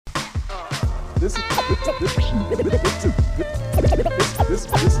This is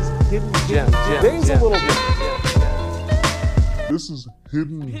hidden gem. Name's a little bit. This is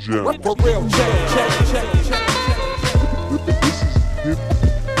hidden gem. For real, check. This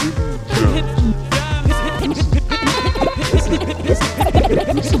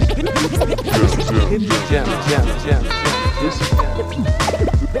is hidden gem. Hidden gem. This is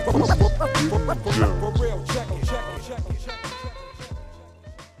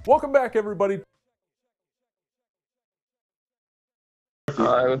Welcome back, everybody.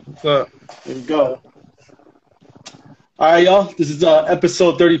 Alright, what's up? Here we go. All right, y'all. This is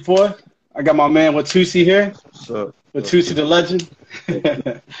episode 34. I got my man Watusi here. What's up? Watusi the legend.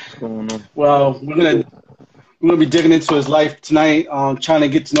 What's going on? Well, we're gonna be digging into his life tonight. Trying to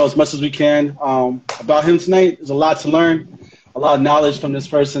get to know as much as we can about him tonight. There's a lot to learn, a lot of knowledge from this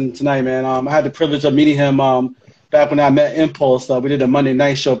person tonight, man. I had the privilege of meeting him back when I met Impulse. We did a Monday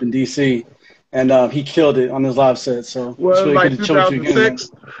night show up in DC, and he killed it on his live set. So Well, it's really like good to chill with you again, 2006?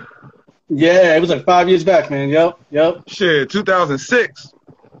 yeah, it was like 5 years back, man. Yep. Shit, 2006.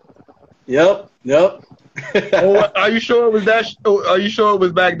 Yep. Oh, are you sure it was that? Are you sure it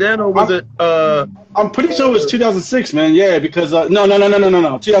was back then, or was it? I'm pretty sure it was 2006, man. Yeah, because no,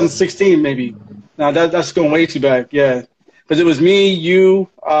 2016 maybe. No, that's going way too back. Yeah, because it was me, you,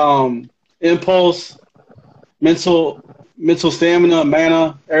 Impulse, mental stamina,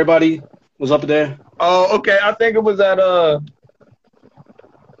 mana. Everybody was up there. Oh, okay. I think it was at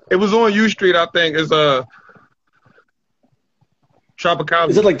it was on U Street. I think it's Tropical.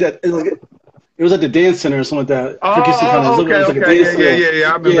 Is it like that? It was at the dance center or something like that. Oh, okay.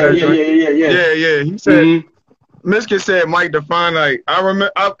 Yeah. I remember. Yeah. He said, Miska said Mike the Fine Night. I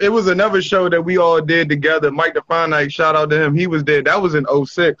remember. It was another show that we all did together. Mike the Fine Night. Shout out to him. He was there. That was in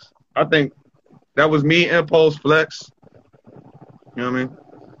 06. I think that was me, Impulse, Flex. You know what I mean?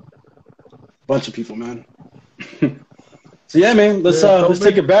 Bunch of people, man. So yeah, man. Let's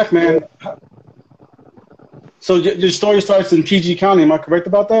take it back, man. So your story starts in PG County. Am I correct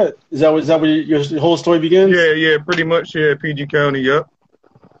about that? Is that where your whole story begins? Yeah, pretty much. Yeah, PG County. Yep.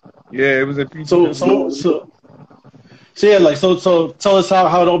 Yeah, it was in PG County. So tell us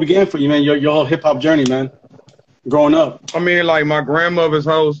how it all began for you, man. Your whole hip hop journey, man. Growing up. I mean, like my grandmother's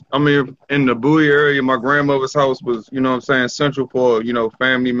house. I mean, in the Bowie area, my grandmother's house was, you know what I'm saying, central for, you know,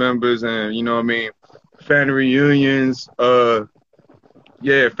 family members and, you know what I mean, family reunions.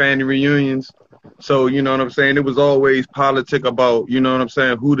 Family reunions. So, you know what I'm saying? It was always politic about, you know what I'm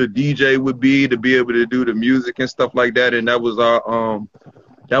saying, who the DJ would be to be able to do the music and stuff like that. And that was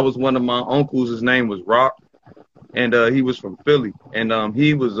that was one of my uncles. His name was Rock. And he was from Philly. And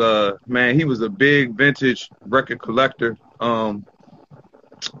he was he was a big vintage record collector. Man,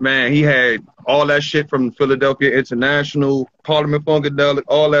 he had all that shit from Philadelphia International, Parliament Funkadelic,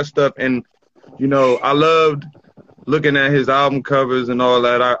 all that stuff. And, you know, I loved looking at his album covers and all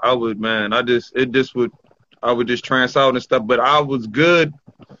that. I would just trance out and stuff. But I was good.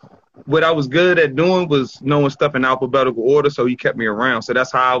 What I was good at doing was knowing stuff in alphabetical order, so he kept me around. So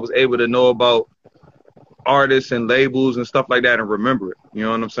that's how I was able to know about artists and labels and stuff like that and remember it. You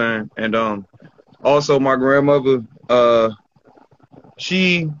know what I'm saying? And also my grandmother, her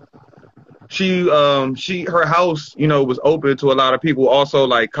house, you know, was open to a lot of people, also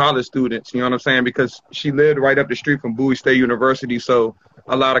like college students, you know what I'm saying? Because she lived right up the street from Bowie State University. So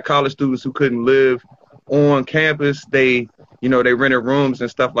a lot of college students who couldn't live on campus, they rented rooms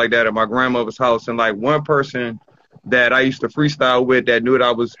and stuff like that at my grandmother's house. And like one person that I used to freestyle with that knew that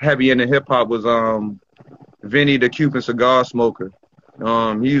I was heavy into hip hop was Vinny the Cuban cigar smoker.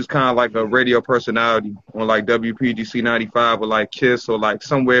 He was kind of like a radio personality on like WPGC 95 or like KISS or like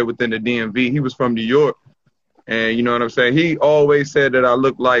somewhere within the DMV. He was from New York. And you know what I'm saying? He always said that I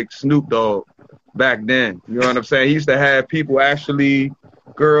looked like Snoop Dogg back then. You know what I'm saying? He used to have people actually,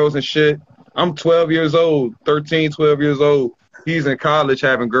 girls and shit. I'm 12 years old, 12 years old. He's in college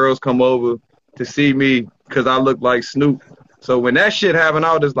having girls come over to see me because I look like Snoop. So when that shit happened,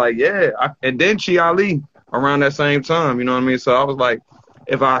 I was just like, yeah. And then Chi Ali around that same time, you know what I mean? So I was like,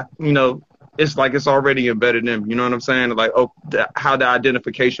 if I, you know, it's like it's already embedded in me, you know what I'm saying? Like, how the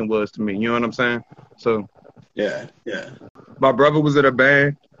identification was to me, you know what I'm saying? So, yeah. My brother was in a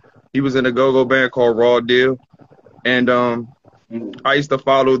band. He was in a go-go band called Raw Deal. And I used to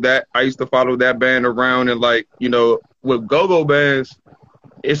follow that. I used to follow that band around, and like, you know, with go-go bands,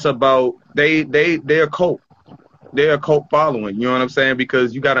 it's about, they're a cult. They're a cult following, you know what I'm saying?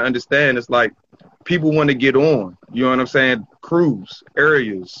 Because you got to understand, it's like, people want to get on, you know what I'm saying? Crews,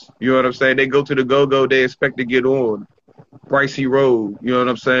 areas, you know what I'm saying? They go to the go-go, they expect to get on. Bricey Road, you know what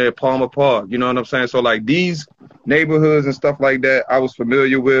I'm saying, Palmer Park, you know what I'm saying? So like these neighborhoods and stuff like that I was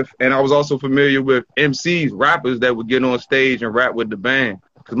familiar with, and I was also familiar with MCs, rappers that would get on stage and rap with the band.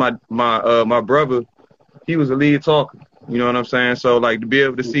 Cause my brother, he was a lead talker, you know what I'm saying? So like to be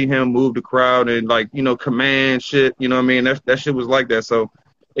able to see him move the crowd and like, you know, command shit, you know what I mean? That shit was like that. So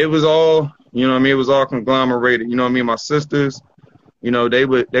it was all, you know what I mean, it was all conglomerated, you know what I mean? My sisters, you know, they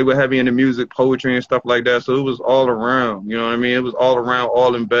were heavy into music, poetry and stuff like that. So it was all around, you know what I mean? It was all around,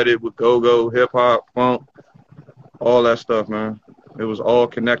 all embedded with go-go, hip hop, funk, all that stuff, man. It was all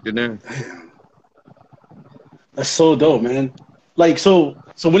connected in. That's so dope, man. Like, so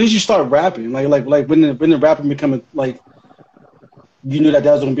when did you start rapping? Like when the rapping become like, you knew that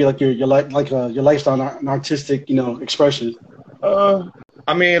was gonna be like your your lifestyle and artistic, you know, expression.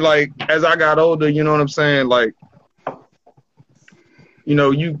 I mean, like as I got older, you know what I'm saying, like, you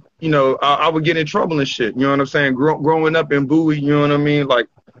know, I would get in trouble and shit. You know what I'm saying? Growing up in Bowie, you know what I mean? Like,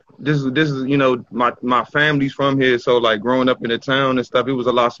 this is you know, my family's from here, so like growing up in the town and stuff, it was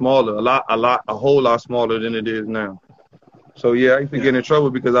a lot smaller, a whole lot smaller than it is now. So yeah, I used to get in trouble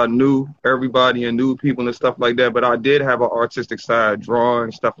because I knew everybody and knew people and stuff like that. But I did have an artistic side,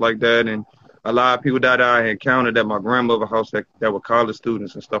 drawing, stuff like that, and a lot of people that I encountered at my grandmother's house that were college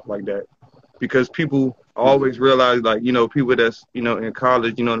students and stuff like that. Because people always realize, like, you know, people that's, you know, in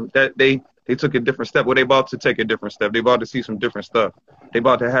college, you know, that they took a different step. Well, they about to take a different step. They about to see some different stuff. They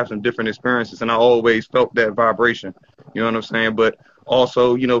about to have some different experiences. And I always felt that vibration, you know what I'm saying? But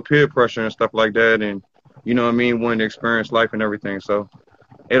also, you know, peer pressure and stuff like that. And, you know what I mean, wanting to experience life and everything. So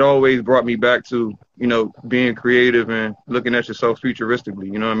it always brought me back to, you know, being creative and looking at yourself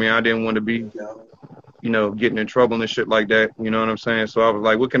futuristically. You know what I mean? I didn't want to be, you know, getting in trouble and shit like that. You know what I'm saying? So I was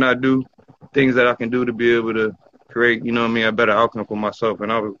like, what can I do? Things that I can do to be able to create, you know what I mean, a better outcome for myself.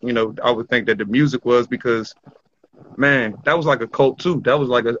 And I was, you know, I would think that the music was because, man, that was like a cult too. That was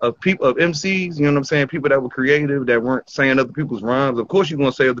like a people of MCs, you know what I'm saying? People that were creative, that weren't saying other people's rhymes. Of course you're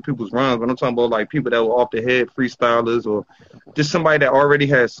going to say other people's rhymes, but I'm talking about like people that were off the head freestylers or just somebody that already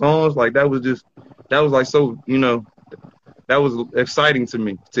had songs. Like that was like so, you know, that was exciting to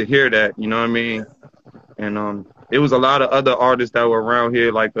me to hear that, you know what I mean? And it was a lot of other artists that were around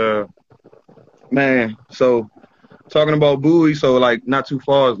here, like man, so talking about Bowie, so like not too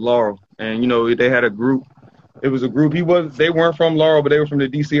far is Laurel, and you know they had a group. It was a group. They weren't from Laurel, but they were from the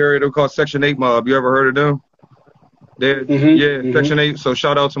DC area. They were called Section 8 Mob. You ever heard of them? Section 8. So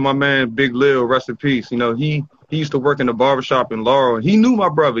shout out to my man Big Lil, rest in peace. You know he used to work in the barbershop in Laurel. He knew my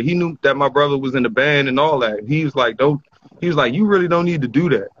brother. He knew that my brother was in the band and all that. He was like, you really don't need to do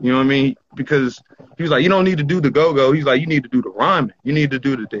that. You know what I mean? Because he was like, you don't need to do the go-go. He's like, you need to do the rhyming. You need to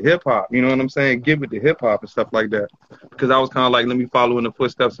do the hip-hop. You know what I'm saying? Give it the hip-hop and stuff like that. Because I was kind of like, let me follow in the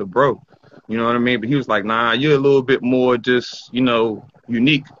footsteps of bro. You know what I mean? But he was like, nah, you're a little bit more just, you know,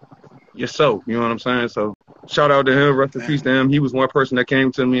 unique yourself. You know what I'm saying? So shout out to him. Rest in peace to him. He was one person that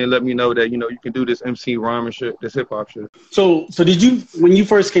came to me and let me know that, you know, you can do this MC rhyming shit, this hip-hop shit. So did you, when you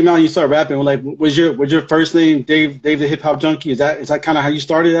first came out and you started rapping, like, was your first name Dave the Hip Hop Junkie? Is that kind of how you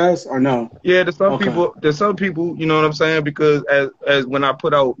started as, or no? Yeah, there's some people, you know what I'm saying? Because as when I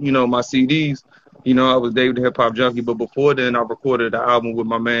put out, you know, my CDs, you know, I was Dave the Hip Hop Junkie, but before then I recorded an album with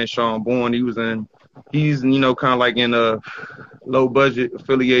my man Sean Bourne. He's you know, kind of like in a low budget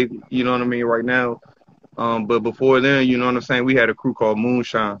affiliate, you know what I mean, right now. But before then, you know what I'm saying, we had a crew called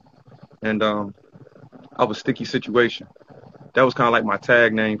Moonshine, and I was Sticky Situation. That was kind of like my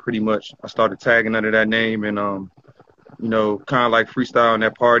tag name, pretty much. I started tagging under that name, and you know, kind of like freestyling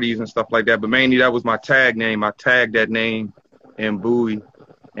at parties and stuff like that. But mainly that was my tag name. I tagged that name in Bowie.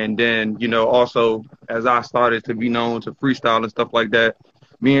 And then, you know, also as I started to be known to freestyle and stuff like that,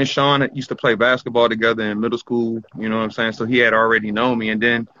 me and Sean used to play basketball together in middle school, you know what I'm saying? So he had already known me. And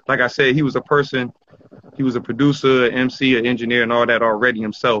then, like I said, he was a producer, an MC, an engineer, and all that already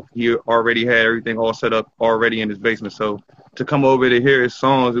himself. He already had everything all set up already in his basement. So to come over to hear his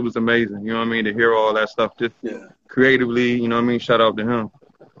songs, it was amazing. You know what I mean? To hear all that stuff just creatively, you know what I mean? Shout out to him.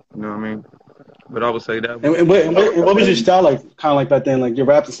 You know what I mean? But I would say that. And what was your style like, kind of like back then, like your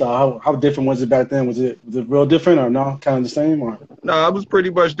rapping style? How different was it back then? Was it real different or no, kind of the same? Or no, I was pretty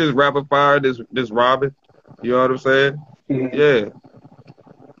much this rapid fire, this Robin. You know what I'm saying? Mm-hmm.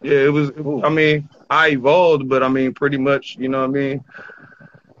 Yeah, it was. I mean, I evolved, but I mean, pretty much, you know what I mean?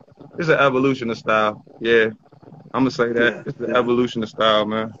 It's an evolution of style. Yeah, I'm gonna say that. It's the evolution of style,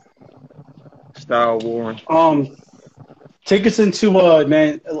 man. Style warring. Take us into,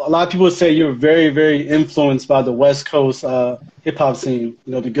 man, a lot of people say you're very, very influenced by the West Coast hip-hop scene,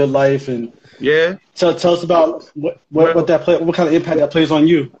 you know, The Good Life. And tell us about what kind of impact that plays on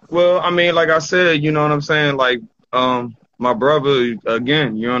you. Well, I mean, like I said, you know what I'm saying? Like, My brother,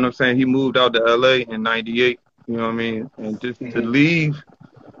 again, you know what I'm saying? He moved out to LA in '98, you know what I mean? And just to leave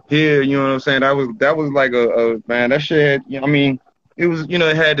here, you know what I'm saying? That was like a man, that shit had, you know, I mean, it was, you know,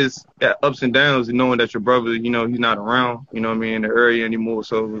 it had its ups and downs, and knowing that your brother, you know, he's not around, you know what I mean, in the area anymore.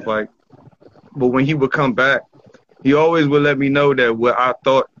 So it was like, but when he would come back, he always would let me know that what I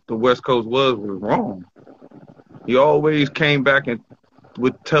thought the West Coast was wrong. He always came back and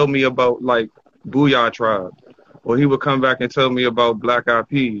would tell me about like Booyah Tribe, or he would come back and tell me about Black Eyed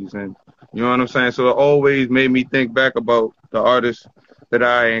Peas, and you know what I'm saying. So it always made me think back about the artists that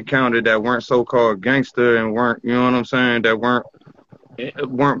I encountered that weren't so-called gangster and weren't, you know what I'm saying, that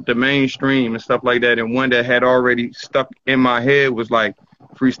weren't the mainstream and stuff like that. And one that had already stuck in my head was like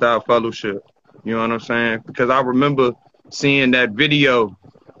Freestyle Fellowship. You know what I'm saying? Because I remember seeing that video,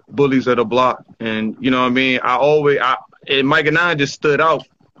 Bullies of the Block, and you know what I mean. And Mike and I just stood out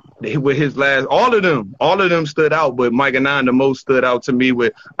with his last. All of them stood out, but Mike and I the most stood out to me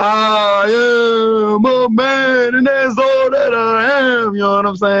with "I am a man, and that's all that I am." You know what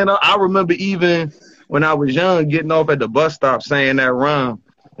I'm saying? I remember even when I was young, getting off at the bus stop saying that rhyme,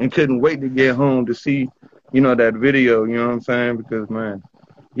 and couldn't wait to get home to see, you know, that video. You know what I'm saying? Because man,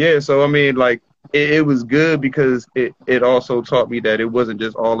 yeah. So I mean, like. It was good because it also taught me that it wasn't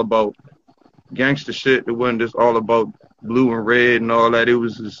just all about gangster shit. It wasn't just all about blue and red and all that. It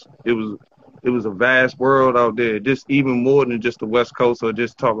was a vast world out there. Just even more than just the West Coast or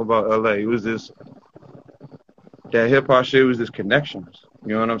just talk about LA. It was just that hip hop shit was just connections.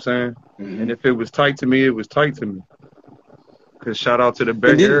 You know what I'm saying? Mm-hmm. And if it was tight to me, it was tight to me. Cause shout out to the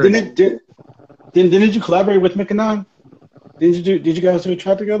Bay Area. Didn't you collaborate with McKinnon? Did you guys do a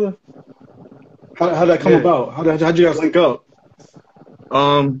track together? How'd that come about? How'd you guys link up?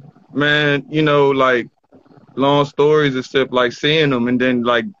 Man, you know, like long stories except like seeing them and then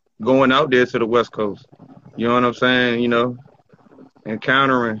like going out there to the West Coast. You know what I'm saying? You know,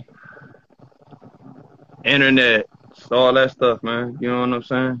 encountering internet, all that stuff, man. You know what I'm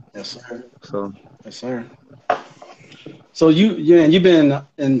saying? Yes, sir. So. Yes, sir. So you've been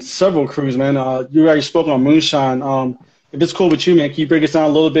in several crews, man. You already spoke on Moonshine. If it's cool with you, man, can you break us down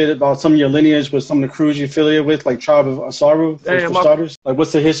a little bit about some of your lineage with some of the crews you affiliate with, like Tribe of Asaru, for starters? Like,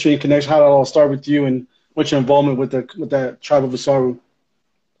 what's the history and connection? How did it all start with you, and what's your involvement with that Tribe of Asaru?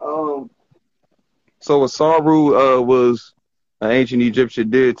 So Asaru was an ancient Egyptian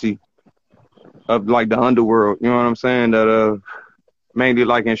deity of like the underworld. You know what I'm saying? That mainly,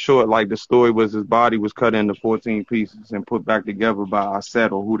 like in short, like the story was his body was cut into 14 pieces and put back together by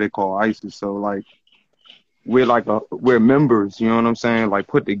Asaru, or who they call Isis. So like. We're members, you know what I'm saying? Like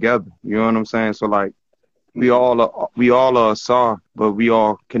put together, you know what I'm saying? So like we all are Asar, but we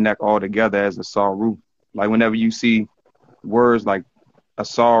all connect all together as Asaru. Like whenever you see words like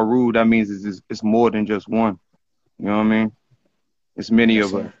Asaru, that means it's more than just one. You know what I mean? It's many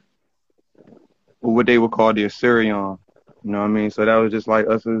of us. Or what they would call the Assyrian. You know what I mean? So that was just like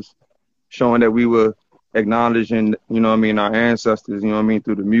us as showing that we were acknowledging, you know what I mean, our ancestors, you know what I mean,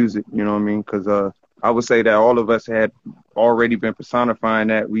 through the music, you know what I mean? Because I would say that all of us had already been personifying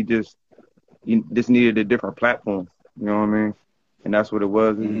that. We just needed a different platform. You know what I mean? And that's what it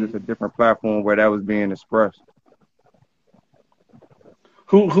was. It was just a different platform where that was being expressed.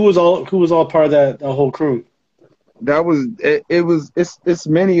 Who was all part of that whole crew? That was it's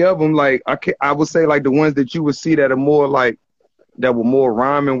many of them. Like I would say like the ones that you would see that are more like that were more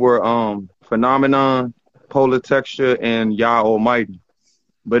rhyming were Phenomenon, Polar Texture, and Yah Almighty.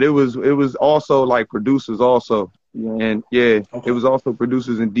 But it was also like producers also. And it was also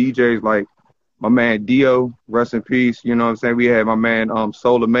producers and DJs like my man Dio, rest in peace. You know what I'm saying? We had my man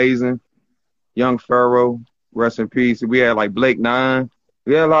Soul Amazing, Young Pharaoh, rest in peace. We had like Blake Nine.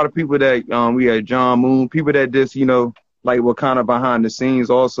 We had a lot of people that we had John Moon, people that just, you know, like were kind of behind the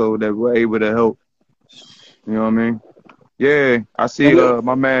scenes also that were able to help. You know what I mean? Yeah, I see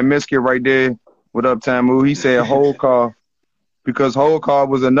my man Miskit right there. What up, Tamu? He said Whole Car. Because Whole Car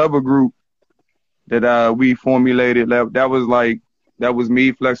was another group that we formulated. That was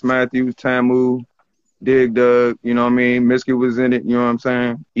me, Flex Matthews, Tamu, Dig Dug, you know what I mean? Miskit was in it, you know what I'm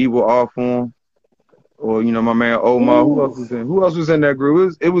saying? Evil Art Form. Or, you know, my man Omar. Who else was in that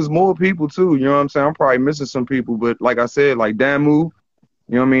group? It was more people too, you know what I'm saying? I'm probably missing some people, but like I said, like Damu,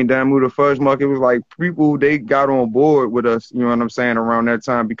 you know what I mean? Damu the Fudge Market, it was like people, they got on board with us, you know what I'm saying, around that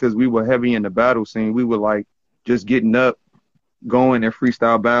time because we were heavy in the battle scene. We were like just getting up, going and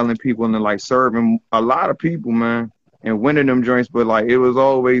freestyle battling people and then like serving a lot of people, man, and winning them joints. But like it was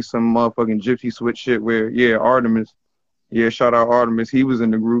always some motherfucking gypsy switch shit where Artemis, shout out Artemis, he was in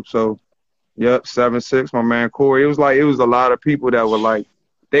the group. So 7-6, my man Corey. It was a lot of people that were like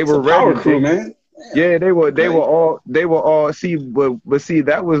they were ready. Power crew, man. Yeah, they were all see, but see,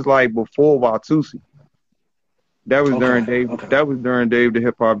 that was like before Watusi. That was during Okay. Dave. Okay. That was during Dave the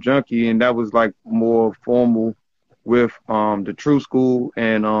Hip Hop Junkie, and that was like more formal with the True School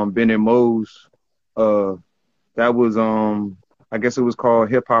and Ben and Mo's. Uh, that was I guess it was called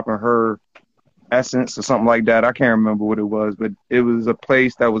Hip Hop and Her Essence or something like that. I can't remember what it was, but it was a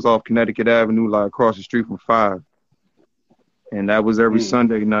place that was off Connecticut Avenue, like across the street from Five, and that was every Mm.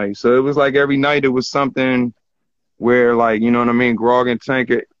 Sunday night. So it was like every night it was something where, like, you know what I mean, Grog and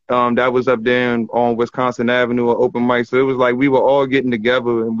Tankard, that was up there on Wisconsin Avenue, or open mic. So it was like we were all getting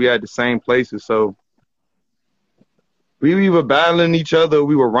together and we had the same places. So we were battling each other,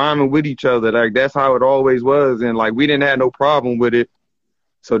 we were rhyming with each other. Like that's how it always was, and like we didn't have no problem with it.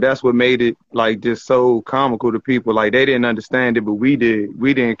 So that's what made it like just so comical to people. Like they didn't understand it, but we did.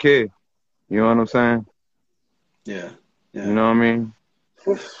 We didn't care. You know what I'm saying? Yeah. You Yeah. know what I mean?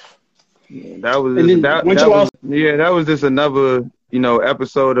 That was And then that weren't that you was also? yeah, that was just another,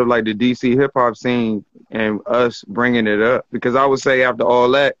 episode of like the DC hip hop scene and us bringing it up, because I would say after all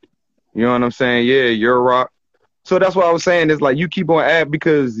that, you know what I'm saying? Yeah, Your Rock. So that's what I was saying, is like you keep on adding,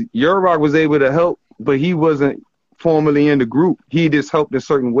 because Your Rock was able to help, but he wasn't formally in the group. He just helped in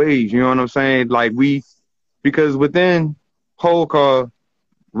certain ways. You know what I'm saying? Like because within Whole Car,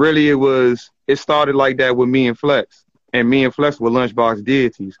 really it started like that with me and Flex, and me and Flex were Lunchbox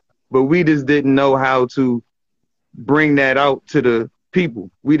deities. But we just didn't know how to bring that out to the people.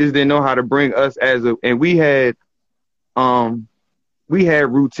 We just didn't know how to bring us and we had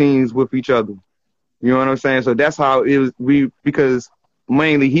routines with each other. You know what I'm saying? So that's how it was. Because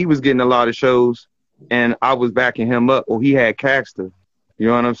mainly he was getting a lot of shows and I was backing him up, or he had Caxter. You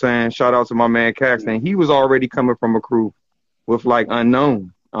know what I'm saying? Shout out to my man Caxter. And he was already coming from a crew with like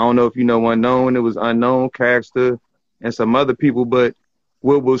Unknown. I don't know if you know Unknown. It was Unknown, Caxter, and some other people. But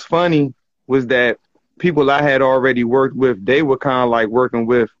what was funny was that people I had already worked with, they were kind of like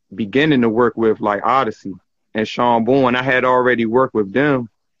beginning to work with like Odyssey and Sean Bourne. I had already worked with them.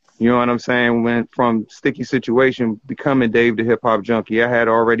 You know what I'm saying? Went from Sticky Situation becoming Dave the Hip Hop Junkie. I had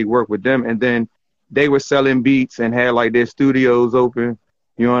already worked with them, and then they were selling beats and had like their studios open.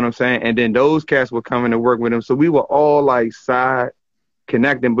 You know what I'm saying? And then those cats were coming to work with them. So we were all like side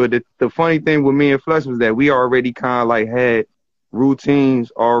connecting. But the funny thing with me and Flex was that we already kind of like had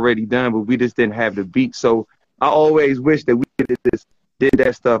routines already done, but we just didn't have the beat. So I always wish that we just did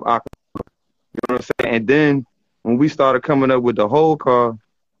that stuff. You know what I'm saying? And then when we started coming up with the Whole Car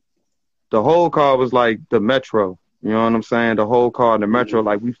was like the Metro. You know what I'm saying? The Whole Car and the Metro,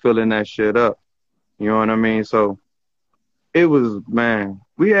 like we filling that shit up. You know what I mean? So it was, man.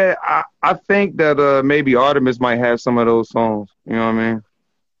 I think that maybe Artemis might have some of those songs. You know what I mean?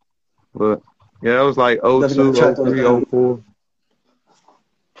 But yeah, that was like Definitely 02, gotta track those 03, down. 04.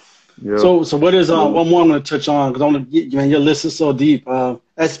 Yeah. So what is one more I'm going to touch on, because man, your list is so deep.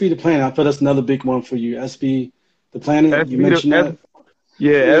 SB the Planet, I feel that's another big one for you. SB the Planet, you mentioned that.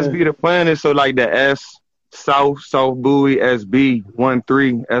 Yeah, SB the Planet. So like the S, South Bowie, SB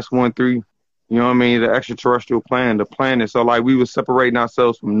 13, S13. You know what I mean? The extraterrestrial planet, the planet. So like we were separating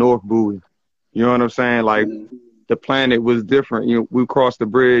ourselves from North Bowie. You know what I'm saying? Like the planet was different. We crossed the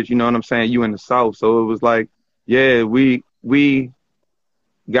bridge. You know what I'm saying? You in the South, so it was like, yeah, we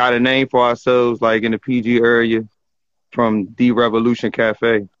got a name for ourselves, like in the PG area, from the Revolution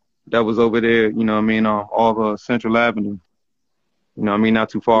Cafe. That was over there, you know what I mean, off of Central Avenue. You know what I mean, not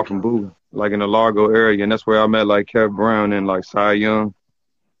too far from Bowie, like in the Largo area. And that's where I met like Kev Brown and like Cy Young.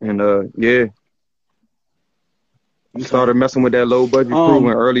 And yeah. Started messing with that low budget crew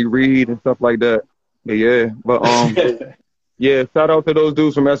and Early Reed and stuff like that. But yeah, shout out to those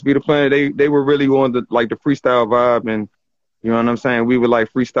dudes from SB the Planet. They were really on the freestyle vibe, and you know what I'm saying? We would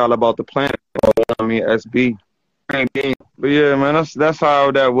like freestyle about the planet. I mean, SB. But yeah, man, that's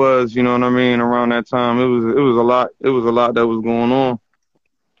how that was, you know what I mean, around that time. It was a lot that was going on.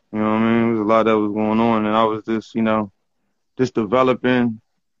 You know what I mean? It was a lot that was going on, and I was just developing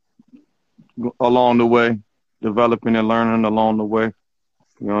along the way, developing and learning along the way.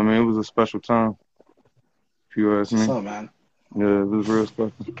 You know what I mean? It was a special time, if you ask me. What's up, man? Yeah, it was real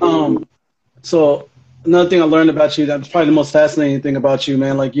special. So another thing I learned about you, that's probably the most fascinating thing about you,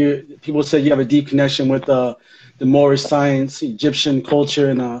 man. Like people say you have a deep connection with the Moorish science, Egyptian culture,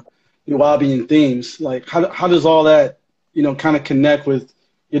 and Nubian themes. Like how does all that, kind of connect with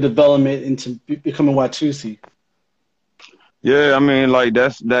your development into becoming Watusi? Yeah, I mean, like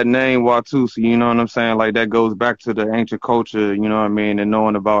that's that name Watusi, you know what I'm saying? Like that goes back to the ancient culture, you know what I mean, and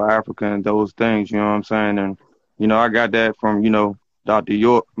knowing about Africa and those things, you know what I'm saying? And I got that from, Dr.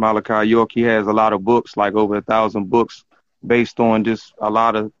 York, Malachi York. He has a lot of books, like over 1,000 books based on just a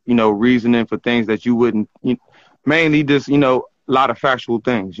lot of, reasoning for things that you wouldn't, mainly just, a lot of factual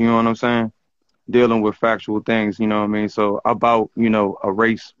things, you know what I'm saying? Dealing with factual things, you know what I mean? So about,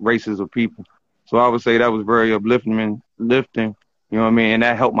 races of people. So I would say that was very uplifting, you know what I mean? And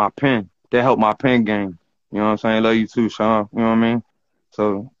that helped my pen. That helped my pen game. You know what I'm saying? Love you too, Sean. You know what I mean?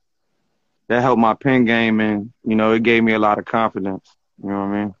 So that helped my pen game, and, it gave me a lot of confidence. You know what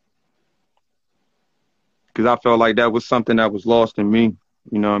I mean? Because I felt like that was something that was lost in me.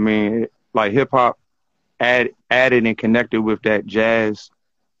 You know what I mean? Like hip-hop added and connected with that jazz,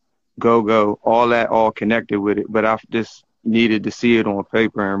 go-go, all connected with it. But I just needed to see it on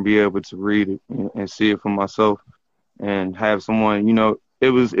paper and be able to read it and see it for myself and have someone, it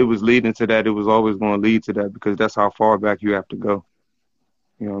was leading to that. It was always going to lead to that, because that's how far back you have to go.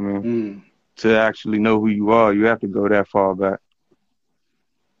 You know what I mean? To actually know who you are, you have to go that far back.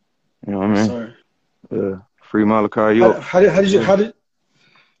 You know what I mean? Sorry. Free Malachi York.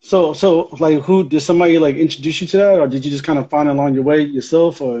 So like, who did somebody like introduce you to that, or did you just kind of find it along your way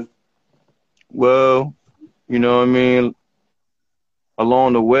yourself, or? Well, you know what I mean?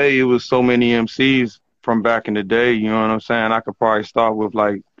 Along the way, it was so many MCs from back in the day, you know what I'm saying? I could probably start with,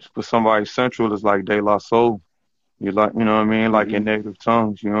 like, for somebody central, it's like De La Soul. You know what I mean? Like in native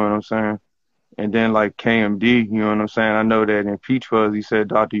tongues, you know what I'm saying? And then like KMD, you know what I'm saying? I know that in Peach Fuzz, he said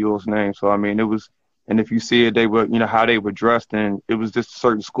Dr. York's name. So, I mean, it was, and if you see it, they were, how they were dressed, and it was just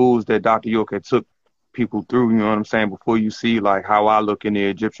certain schools that Dr. York had took people through, you know what I'm saying? Before you see like how I look in the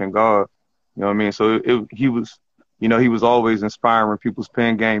Egyptian garb, you know what I mean? So he was, he was always inspiring people's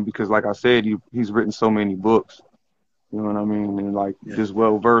pen game, because like I said, he's written so many books, you know what I mean? And like just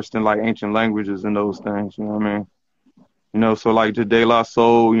well versed in like ancient languages and those things, you know what I mean? So like to De La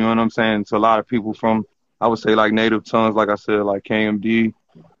Soul, you know what I'm saying? To a lot of people from, I would say, like native tongues, like I said, like KMD, you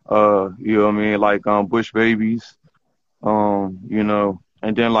know what I mean? Like Bush Babies, and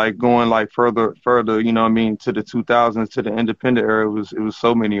then like going like further, you know what I mean, to the 2000s, to the independent era, it was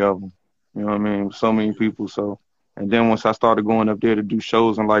so many of them, you know what I mean? So many people. So, and then once I started going up there to do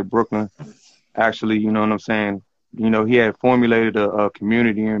shows in like Brooklyn, actually, you know what I'm saying? He had formulated a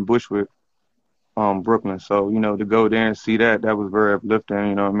community in Bushwick, Brooklyn. So, to go there and see that was very uplifting,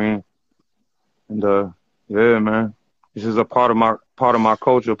 you know what I mean? And yeah, man. This is a part of my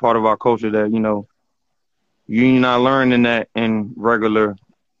culture, part of our culture that, you're not learning that in regular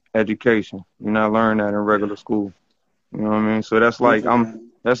education. You're not learning that in regular school. You know what I mean? So that's like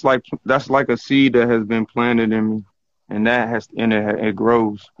that's like a seed that has been planted in me, and it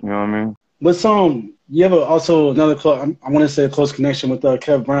grows. You know what I mean? What's you have also another I want to say a close connection with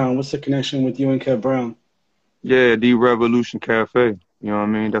Kev Brown. What's the connection with you and Kev Brown? Yeah, the Revolution Cafe. You know what I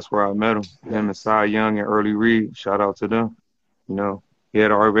mean? That's where I met him. Him and Cy Young and Early Reed. Shout out to them. He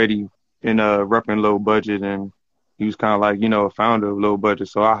had already been repping Low Budget, and he was kind of like, a founder of Low Budget.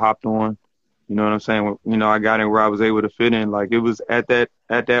 So I hopped on. You know what I'm saying? I got in where I was able to fit in. Like, it was at that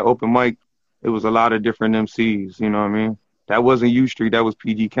open mic, it was a lot of different MCs. You know what I mean? That wasn't U Street. That was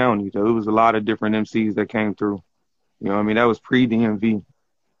PG County. So it was a lot of different MCs that came through. You know what I mean? That was pre-DMV.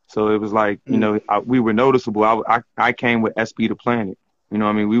 So it was like, we were noticeable. I came with SB the Planet. You know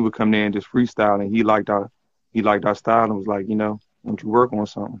what I mean? We would come there and just freestyle, and he liked our style and was like, why don't you work on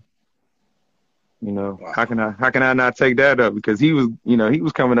something? Wow. How can I not take that up? Because he was, he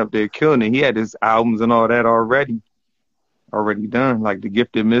was coming up there killing it. He had his albums and all that already done, like The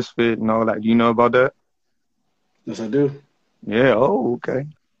Gifted Misfit and all that. Do you know about that? Yes, I do. Yeah. Oh, okay.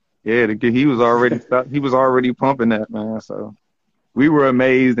 Yeah. He was already pumping that, man. So we were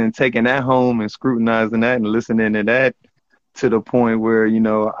amazed and taking that home and scrutinizing that and listening to that to the point where,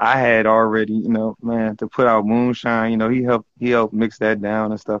 I had already, man, to put out Moonshine, he helped mix that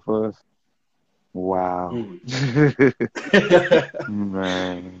down and stuff for us. Wow.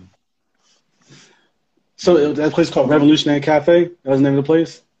 Man. So that place called Revolutionary Cafe? That was the name of the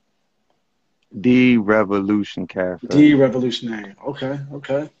place? The Revolution Cafe. The Revolutionary. Okay.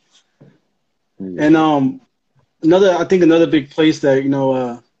 Yeah. And another big place that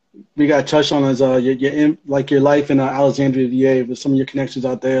we got touched on is your life in Alexandria, VA, with some of your connections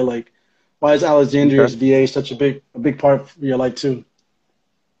out there. Like, why is Alexandria's VA such a big part of your life too?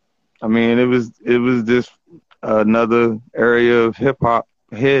 I mean, it was just another area of hip hop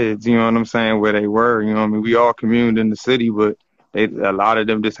heads. You know what I'm saying? Where they were. You know what I mean? We all communed in the city, but a lot of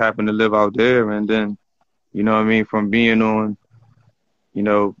them just happened to live out there. And then, you know what I mean, from being on,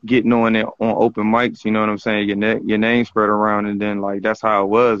 getting on it on open mics, you know what I'm saying, your name spread around, and then, like, that's how it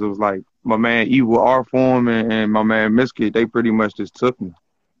was. It was like my man Evil Art Form and my man Miskit, they pretty much just took me.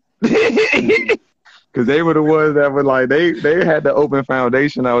 Cause they were the ones that were like they had the open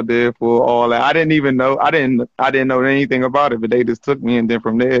foundation out there for all that. I didn't even know I didn't know anything about it, but they just took me, and then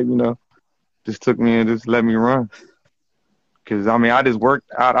from there, just took me and just let me run. Cause I mean I just worked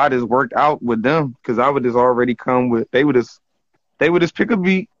out with them, cause I would just already come with they would just pick a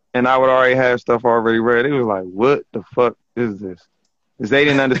beat and I would already have stuff already ready. They was like, what the fuck is this? Cause they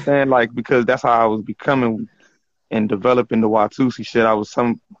didn't understand, like, because that's how I was becoming and developing the Watusi shit. I was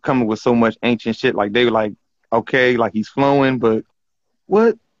coming with so much ancient shit. Like they were like, okay, like he's flowing, but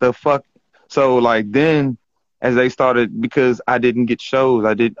what the fuck? So like then as they started, because I didn't get shows,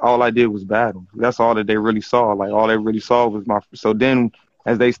 all I did was battle. That's all that they really saw. Like all they really saw was so then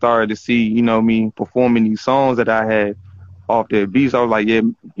as they started to see, me performing these songs that I had off their beats, I was like, yeah,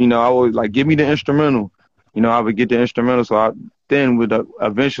 I always like, give me the instrumental. I would get the instrumental. So then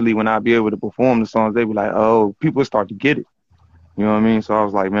eventually when I'd be able to perform the songs, they'd be like, oh, people would start to get it. You know what I mean? So I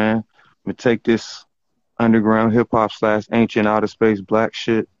was like, man, I'm going to take this underground hip hop / ancient outer space black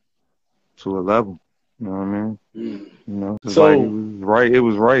shit to a level. You know what I mean? So like, it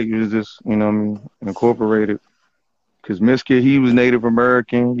was right. It was just, incorporated. Because Miskit, he was Native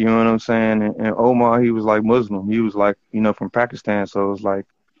American, you know what I'm saying? And Omar, he was like Muslim. He was like, from Pakistan. So it was like,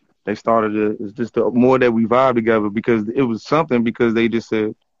 they started it's just the more that we vibe together, because it was something, because they just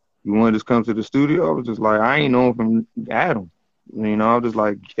said, you want to just come to the studio? I was just like, I ain't known from Adam. I was just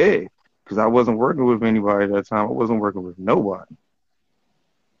like, yeah, because I wasn't working with anybody at that time. I wasn't working with nobody.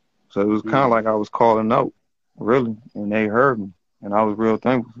 So it was kind of like I was calling out, really, and they heard me. And I was real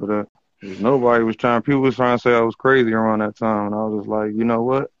thankful for that. People was trying to say I was crazy around that time. And I was just like, you know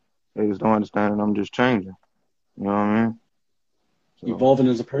what? They just don't understand, and I'm just changing. You know what I mean? So, evolving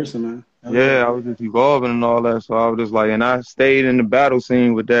as a person, man. I was just evolving and all that. So I was just like, and I stayed in the battle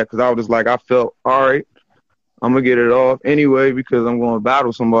scene with that, because I was just like, I felt, all right, I'm going to get it off anyway, because I'm going to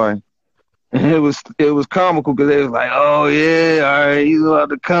battle somebody. And it was comical, because they was like, oh, yeah, all right, you about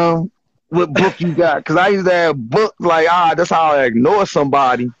to come. What book you got? Because I used to have books like, that's how I ignore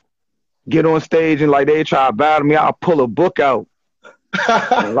somebody. Get on stage and like they try to battle me, I'll pull a book out.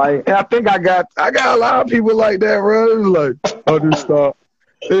 Like, and I think I got a lot of people like that, bro. It was like, I'll just stop.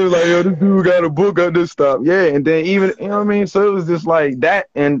 It was like, yo, this dude got a book, I'll just stop. Yeah, and then even, you know what I mean? So it was just like that,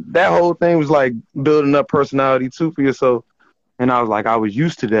 and that whole thing was like building up personality too for yourself. And I was like, I was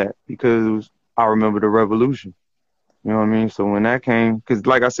used to that, because I remember the revolution. You know what I mean? So when that came, because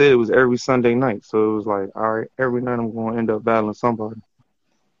like I said, it was every Sunday night. So it was like, all right, every night I'm going to end up battling somebody.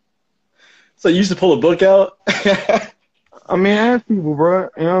 So you used to pull a book out? I mean, ask people, bro.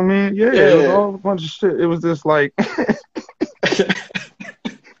 You know what I mean? Yeah, it was all a bunch of shit. It was just like,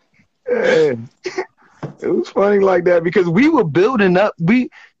 yeah. It was funny like that, because we were building up.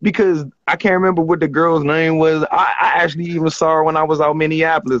 Because I can't remember what the girl's name was. I actually even saw her when I was out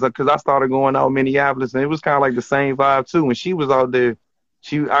Minneapolis, because I started going out Minneapolis, and it was kind of like the same vibe too. When she was out there,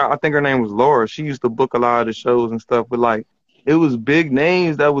 I think her name was Laura. She used to book a lot of the shows and stuff, but like it was big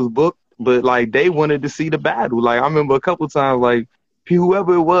names that was booked. But, like, they wanted to see the battle. Like, I remember a couple times, like,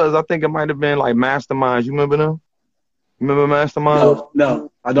 whoever it was, I think it might have been, like, Masterminds. You remember them? You remember Masterminds?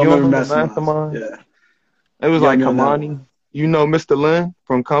 No. I don't remember Masterminds. Yeah. It was like Kamani. You know Mr. Lin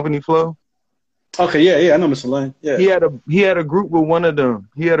from Company Flow? Okay, yeah, I know Mr. Lin. Yeah. He had a group with one of them.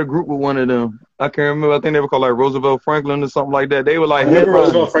 I can't remember. I think they were called, like, Roosevelt Franklin or something like that. They were like,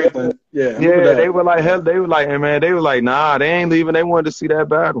 Roosevelt Franklin. Yeah. Yeah, they were like, nah, they ain't leaving. They wanted to see that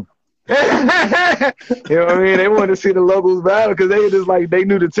battle. You know what I mean? They wanted to see the locals battle, because they were just like, they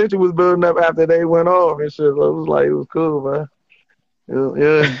knew the tension was building up after they went off and shit. So it was like, it was cool, man.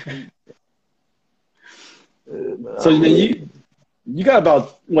 Yeah. So you got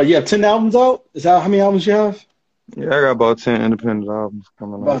about, you have 10 albums out? Is that how many albums you have? Yeah, I got about 10 independent albums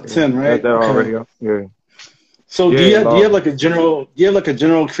coming out. About 10, right? That already up. Yeah. So do you have like a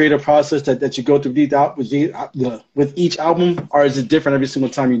general creative process that you go through with each album, or is it different every single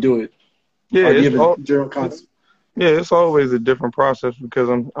time you do it? Yeah, a general concept? Yeah, it's always a different process, because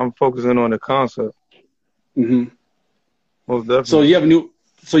I'm focusing on the concept. Mm-hmm. Most definitely. So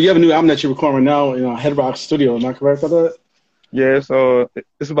you have a new album that you're recording now in Head Rock Studio. Am I correct about that? Yeah, so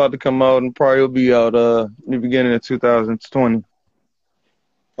it's about to come out, and probably will be out in the beginning of 2020.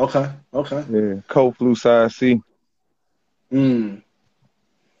 Okay. Yeah, Cold Flu Side C. Can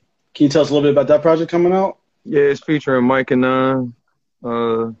you tell us a little bit about that project coming out? Yeah, it's featuring Mike and Nine.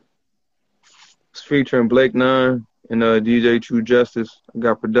 It's featuring Blake Nine and DJ True Justice. I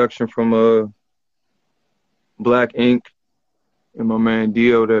got production from Black Ink and my man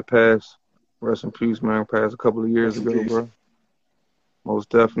Dio that passed. Rest in peace, man. Passed a couple of years ago, bro. Most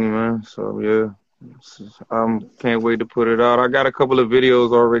definitely, man. So yeah, I can't wait to put it out. I got a couple of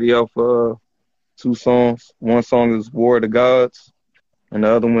videos already out for 2 songs. One song is War of the Gods, and the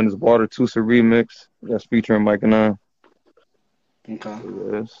other one is Watusi Remix. That's featuring Mike and I. Okay.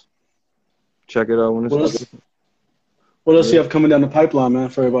 Yes. Check it out when it's What else you have coming down the pipeline, man,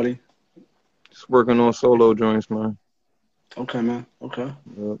 for everybody? Just working on solo joints, man. Okay, man. Okay.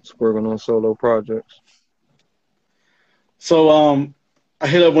 Just working on solo projects. So, I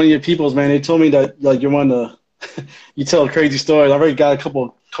hit up one of your peoples, man. They told me that like you're one of the you tell crazy stories. I already got a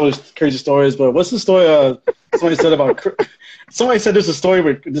couple of crazy stories, but what's the story? Somebody said about somebody said there's a story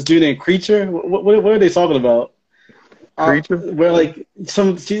with this dude named Creature. What are they talking about? Creature? Where like they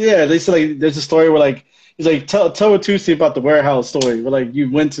said like there's a story where like he's like tell Watusi about the warehouse story where like you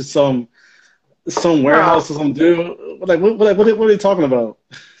went to some warehouse or some dude. Like what are they talking about?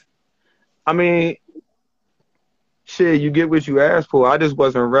 I mean, shit, you get what you asked for. I just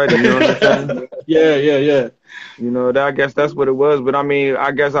wasn't ready, you know what I'm saying? Yeah. You know, I guess that's what it was. But I mean,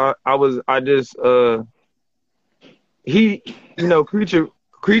 I guess he, you know, Creature,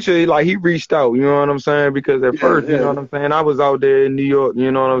 like he reached out, you know what I'm saying? Because at first, you know what I'm saying, I was out there in New York,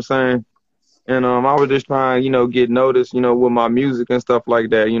 you know what I'm saying? And I was just trying, you know, get noticed, you know, with my music and stuff like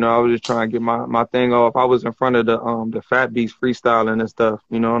that. You know, I was just trying to get my thing off. I was in front of the Fat Beats freestyling and stuff,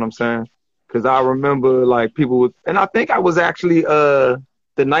 you know what I'm saying? Because I remember like people would, and I think I was actually the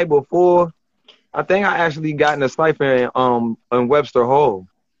night before, I think I actually got in a cipher in Webster Hall.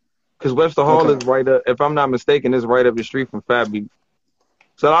 Because Webster Hall is right up, if I'm not mistaken, is right up the street from Fat Beats.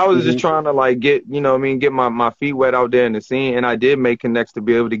 So I was just trying to like get, you know what I mean, get my feet wet out there in the scene. And I did make connects to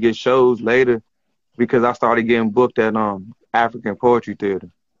be able to get shows later because I started getting booked at African Poetry Theater.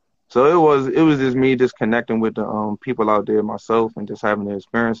 So it was just me just connecting with the people out there myself and just having the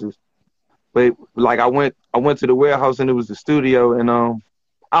experiences. But like I went to the warehouse and it was the studio and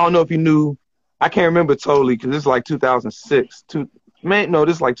I don't know if you knew, I can't remember totally because this is like 2006. This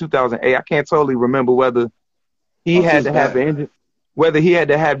is like 2008. I can't totally remember whether he had to have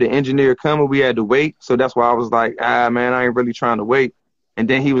the engineer come or we had to wait. So that's why I was like, man, I ain't really trying to wait. And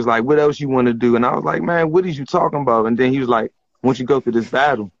then he was like, what else you want to do? And I was like, man, what is you talking about? And then he was like, won't you go to this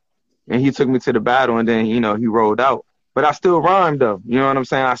battle? And he took me to the battle and then, you know, he rolled out. But I still rhymed though. You know what I'm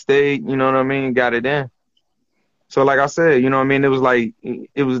saying? I stayed, you know what I mean? Got it in. So like I said, you know what I mean?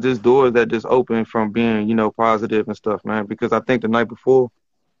 It was this door that just opened from being, you know, positive and stuff, man. Because I think the night before,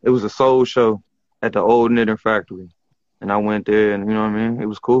 it was a soul show at the old knitting factory. And I went there and, you know what I mean? It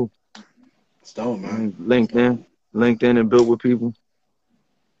was cool. It's dope, man. Linked in and built with people.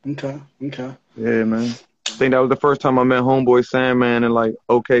 Okay. Yeah, man. I think that was the first time I met Homeboy Sandman and like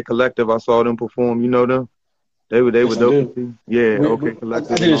OK Collective. I saw them perform. You know them? They were dope. Yeah, OK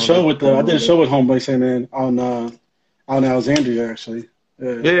Collective. I did a show with Homeboy Sandman on Alexandria actually.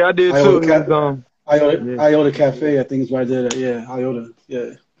 Yeah, I did too. Iota Cafe, I think is where I did it. Yeah, Iota.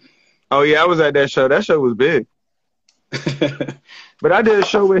 Yeah. Oh yeah, I was at that show. That show was big. But I did a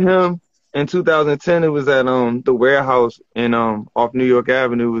show with him in 2010. It was at the warehouse in off New York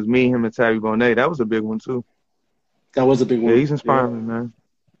Avenue. It was me, him, and Tabby Bonet. That was a big one too. That was a big one. Yeah, he's inspiring, man.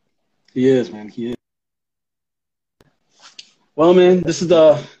 He is, man. He is. Well, man, this is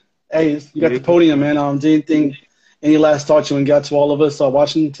hey, you got the podium, man. Any last thoughts you got to all of us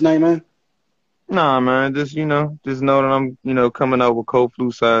watching tonight, man? Nah, man. Just know that I'm, you know, coming out with Cold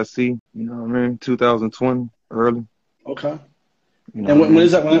Flu Size C. You know what I mean? 2020 early. Okay. You know, and when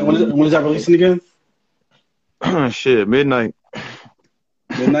is that? When is that releasing again? Shit, midnight.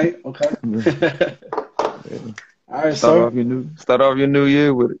 Midnight. Okay. Yeah. All right, Start off your new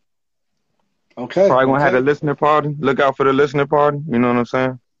year with it. Okay. Probably gonna have a listener party. Look out for the listener party. You know what I'm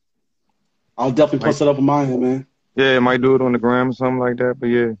saying? I'll definitely post it up on mine, man. Yeah, might do it on the gram or something like that. But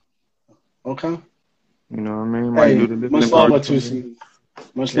yeah. Okay. You know what I mean? Might do the listener much love, party. Watusi.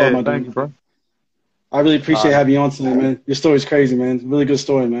 Much love, my thank dude. you, bro. I really appreciate having you on tonight, man. Your story's crazy, man. Really good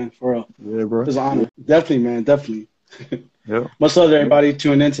story, man. For real. Yeah, bro. It's an honor. Definitely, man. Definitely. Yeah. Much love to everybody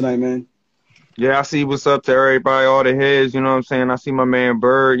tuning in tonight, man. Yeah, I see what's up to everybody, all the heads, you know what I'm saying? I see my man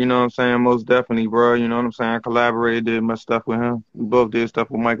Bird, you know what I'm saying? Most definitely, bro. You know what I'm saying? I collaborated, did much stuff with him. We both did stuff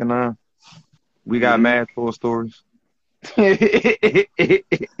with Mike and I. We got mad full stories. All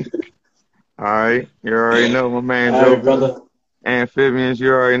right. You already know my man Joe. Right, brother. Amphibians, you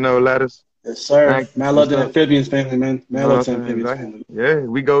already know, letters. Yes, sir. Man, I love the Amphibians family, man. Man, I love the Amphibians family. Yeah,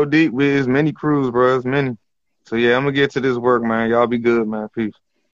 we go deep with as many crews, bro. As many. So, yeah, I'm going to get to this work, man. Y'all be good, man. Peace.